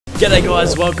G'day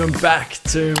guys, welcome back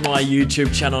to my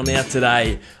YouTube channel. Now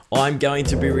today, I'm going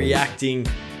to be reacting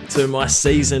to my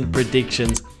season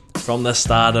predictions from the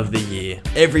start of the year.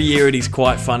 Every year it is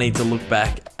quite funny to look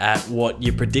back at what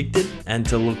you predicted and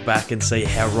to look back and see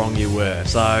how wrong you were.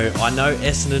 So I know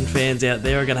Essendon fans out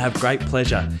there are going to have great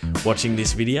pleasure watching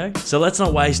this video. So let's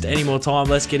not waste any more time.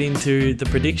 Let's get into the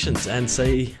predictions and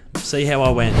see how I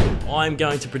went. I'm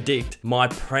going to predict my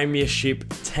premiership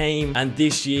team, and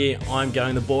this year I'm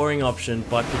going the boring option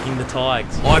by picking the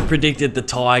Tigers. I predicted the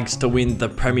Tigers to win the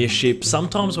premiership.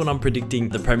 Sometimes when I'm predicting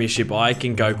the premiership, I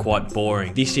can go quite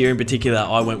boring. This year in particular,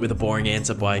 I went with a boring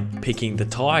answer by picking the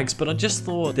Tigers, but I just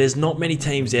thought there's not many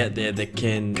teams out there that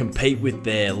can compete with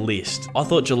their list. I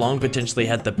thought Geelong potentially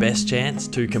had the best chance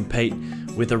to compete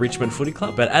with the Richmond Footy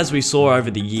Club, but as we saw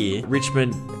over the year,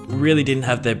 Richmond really didn't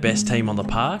have their best team on the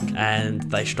park and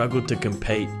they struggled to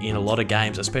compete in a lot of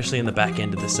games, especially in the back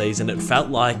end of the season. It felt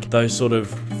like those sort of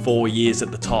 4 years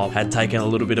at the top had taken a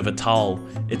little bit of a toll.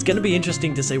 It's going to be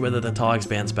interesting to see whether the Tigers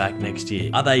bounce back next year.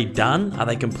 Are they done? Are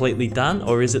they completely done?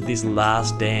 Or is it this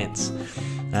last dance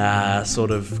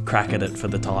sort of crack at it for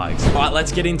the Tigers? Alright,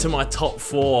 let's get into my top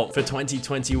 4 for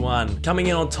 2021. Coming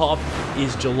in on top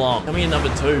is Geelong. Coming in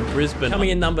number 2, Brisbane. Coming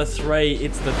in number 3,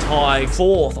 it's the Tigers.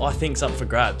 4th, I think's up for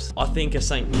grabs. I think a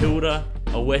St Kilda,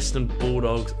 a Western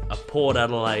Bulldogs, a Port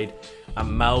Adelaide, a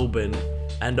Melbourne,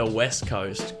 and a West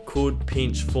Coast could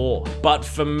pinch 4th. But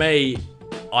for me,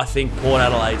 I think Port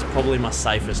Adelaide's probably my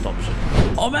safest option.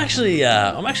 I'm actually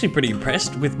pretty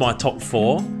impressed with my top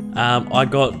 4. I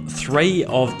got 3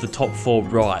 of the top 4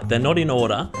 right. They're not in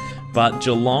order, but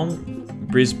Geelong,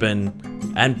 Brisbane,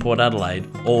 and Port Adelaide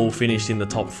all finished in the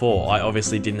top 4. I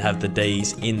obviously didn't have the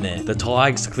D's in there. The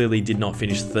Tigers clearly did not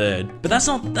finish 3rd, but that's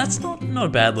not a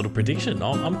bad little prediction.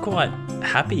 I'm quite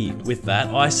happy with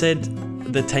that. I said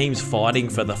the teams fighting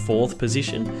for the 4th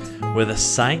position were the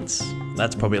Saints.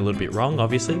 That's probably a little bit wrong,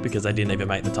 obviously, because they didn't even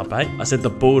make the top 8. I said the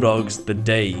Bulldogs, the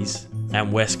D's,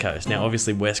 and West Coast. Now,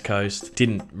 obviously, West Coast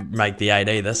didn't make the 8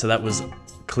 either, so that was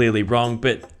clearly wrong,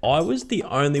 but I was the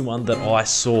only one that I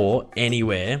saw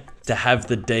anywhere to have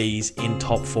the D's in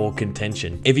top 4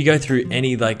 contention. If you go through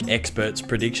any like experts'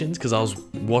 predictions, because I was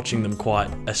watching them quite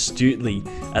astutely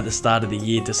at the start of the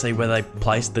year to see where they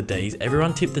placed the D's,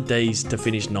 everyone tipped the D's to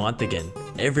finish 9th again.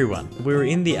 Everyone. We were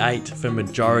in the 8 for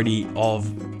majority of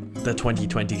the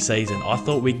 2020 season. I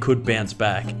thought we could bounce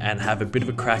back and have a bit of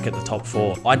a crack at the top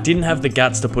 4. I didn't have the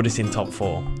guts to put us in top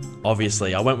 4.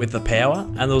 Obviously, I went with the Power,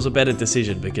 and there was a better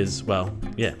decision because, well,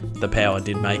 yeah, the Power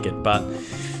did make it, but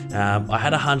I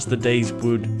had a hunch the D's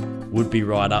would be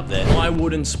right up there. My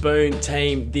wooden spoon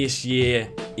team this year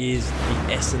is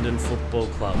the Essendon Football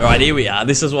Club. All right, here we are.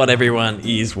 This is what everyone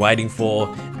is waiting for.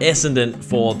 Essendon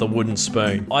for the wooden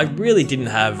spoon. I really didn't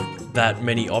have that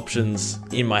many options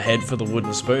in my head for the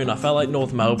wooden spoon. I felt like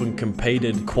North Melbourne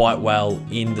competed quite well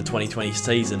in the 2020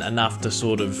 season, enough to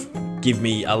sort of give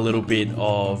me a little bit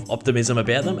of optimism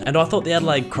about them. And I thought the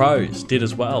Adelaide Crows did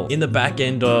as well. In the back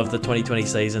end of the 2020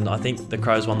 season, I think the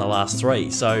Crows won the last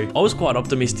 3. So I was quite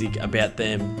optimistic about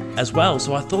them as well.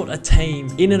 So I thought a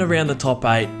team in and around the top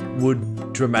 8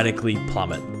 would dramatically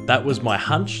plummet. That was my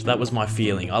hunch. That was my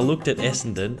feeling. I looked at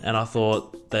Essendon and I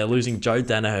thought they're losing Joe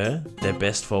Danaher, their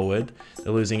best forward.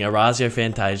 They're losing Orazio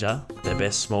Fantasia, their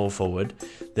best small forward.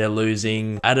 They're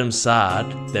losing Adam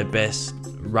Sard, their best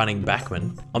running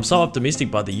backman. I'm so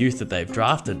optimistic by the youth that they've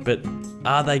drafted, but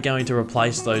are they going to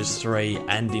replace those 3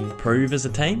 and improve as a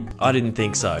team? I didn't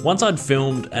think so. Once I'd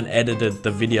filmed and edited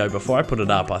the video before I put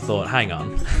it up, I thought, hang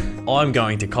on, I'm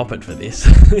going to cop it for this.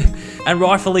 And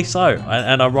rightfully so,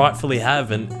 and I rightfully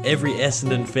have, and every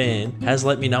Essendon fan has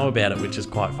let me know about it, which is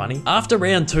quite funny. After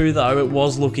round 2 though, it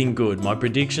was looking good. My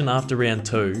prediction after round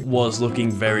 2 was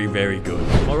looking very, very good.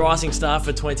 My rising star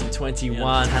for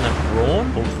 2021, Tanner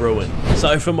Braun or Bruin.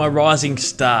 So for my rising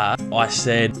star, I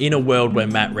said in a world where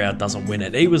Matt Rowell doesn't win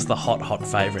it. He was the hot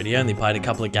favourite. He only played a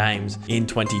couple of games in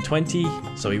 2020,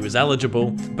 so he was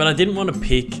eligible. But I didn't want to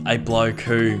pick a bloke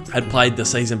who had played the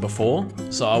season before,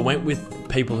 so I went with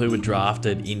people who were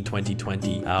drafted in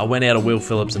 2020. I went out of Will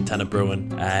Phillips and Tanner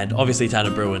Bruin, and obviously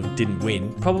Tanner Bruin didn't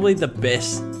win. Probably the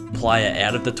best player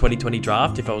out of the 2020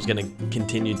 draft, if I was going to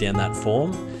continue down that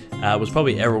form, was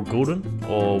probably Errol Goulden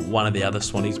or one of the other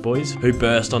Swannies boys who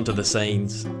burst onto the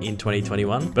scenes in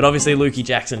 2021. But obviously Lukey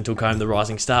Jackson took home the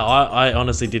rising star. I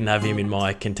honestly didn't have him in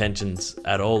my contentions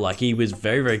at all. Like, he was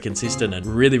very, very consistent and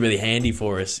really, really handy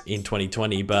for us in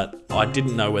 2020, but I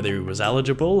didn't know whether he was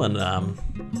eligible, and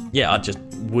yeah, I just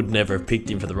would never have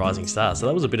picked him for the rising star. So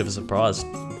that was a bit of a surprise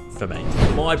for me.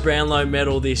 My Brownlow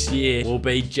medal this year will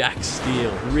be Jack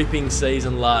Steele. Ripping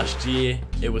season last year.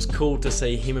 It was cool to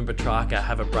see him and Petrarca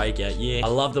have a breakout year. I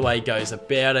love the way he goes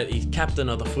about it. He's captain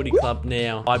of the footy club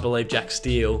now. I believe Jack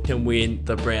Steele can win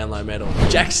the Brownlow medal.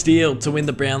 Jack Steele to win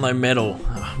the Brownlow medal.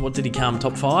 What did he come?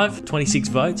 Top 5? 26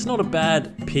 votes? Not a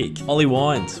bad pick. Ollie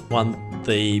Wines won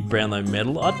the Brownlow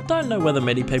medal. I don't know whether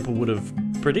many people would have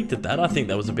predicted that. I think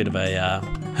that was a bit of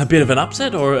an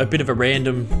upset or a bit of a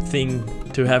random thing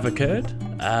to have occurred.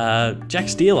 Jack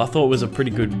Steele I thought was a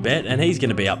pretty good bet, and he's going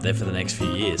to be up there for the next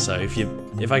few years. So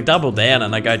if I double down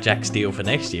and I go Jack Steele for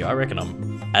next year, I reckon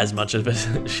I'm as much of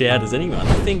a shout as anyone.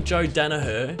 I think Joe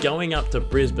Danaher going up to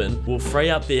Brisbane will free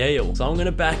up the Eel. So I'm going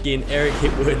to back in Eric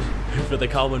Hipwood for the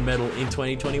Coleman medal in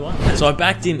 2021. So I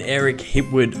backed in Eric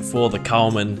Hipwood for the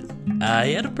Coleman.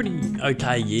 He had a pretty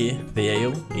okay year, the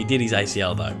Eel. He did his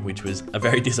ACL though, which was a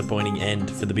very disappointing end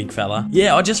for the big fella.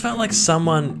 Yeah, I just felt like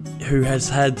someone who has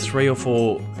had 3 or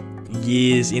 4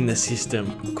 years in the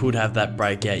system could have that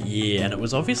breakout year, and it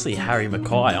was obviously Harry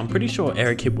Mackay. I'm pretty sure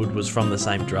Eric Hipwood was from the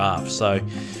same draft, so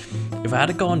if I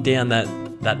had gone down that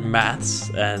maths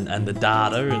and the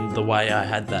data and the way I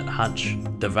had that hunch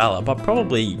develop, I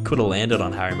probably could have landed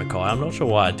on Harry Mackay. I'm not sure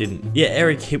why I didn't. Yeah,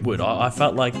 Eric Hipwood, I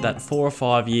felt like that 4 or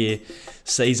 5 year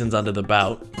seasons under the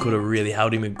belt could have really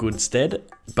held him in good stead,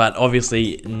 but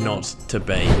obviously not to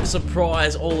be.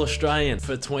 Surprise All-Australian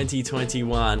for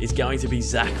 2021 is going to be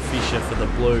Zach Fisher for the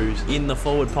Blues in the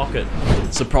forward pocket.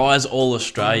 Surprise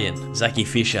All-Australian, Zachy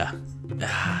Fisher.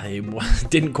 He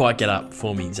didn't quite get up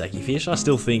for me, Zachy Fisher. I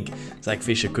still think Zach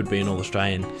Fisher could be an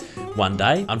All-Australian one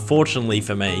day. Unfortunately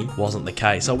for me, wasn't the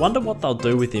case. I wonder what they'll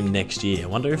do with him next year. I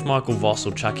wonder if Michael Voss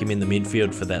will chuck him in the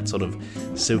midfield for that sort of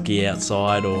silky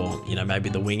outside, or, you know, maybe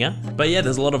the winger. But yeah,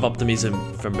 there's a lot of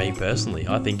optimism from me personally.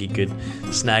 I think he could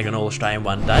snag an All-Australian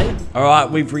one day. All right,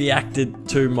 we've reacted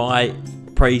to my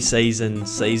pre-season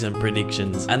season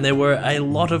predictions, and there were a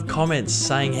lot of comments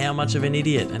saying how much of an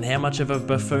idiot and how much of a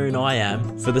buffoon I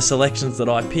am for the selections that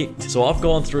I picked. So I've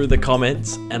gone through the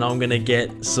comments and I'm gonna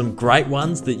get some great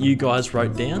ones that you guys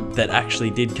wrote down that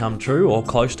actually did come true or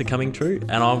close to coming true,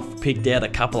 and I've picked out a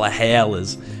couple of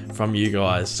howlers from you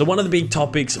guys. So one of the big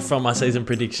topics from my season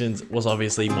predictions was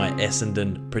obviously my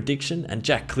Essendon prediction, and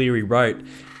Jack Cleary wrote,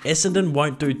 Essendon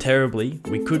won't do terribly,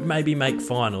 we could maybe make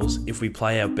finals if we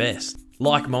play our best.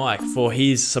 Like Mike for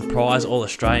his surprise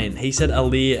All-Australian, he said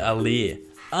Alir.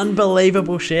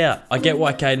 Unbelievable shout. I get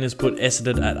why Caden has put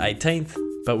Essendon at 18th,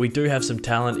 but we do have some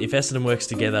talent. If Essendon works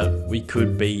together, we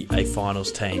could be a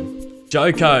finals team.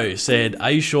 Joko said, are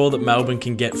you sure that Melbourne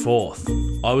can get 4th?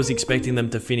 I was expecting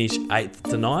them to finish 8th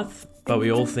to 9th, but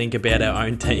we all think about our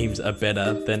own teams are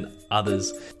better than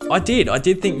others. I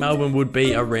did think Melbourne would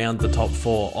be around the top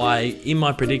 4. In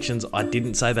my predictions, I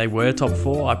didn't say they were top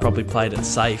 4. I probably played it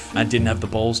safe and didn't have the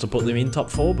balls to put them in top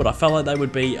 4, but I felt like they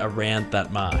would be around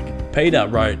that mark. Peter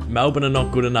wrote, Melbourne are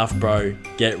not good enough, bro.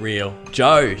 Get real.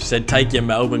 Joe said, take your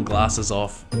Melbourne glasses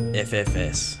off.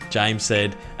 FFS. James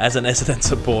said, as an Essendon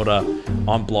supporter,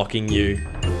 I'm blocking you.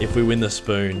 If we win the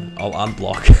spoon, I'll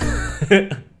unblock.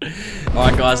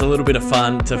 Alright guys, a little bit of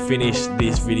fun to finish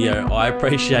this video. I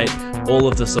appreciate all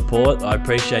of the support. I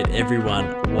appreciate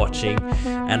everyone watching,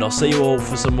 and I'll see you all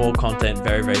for some more content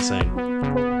very, very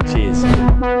soon.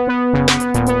 Cheers.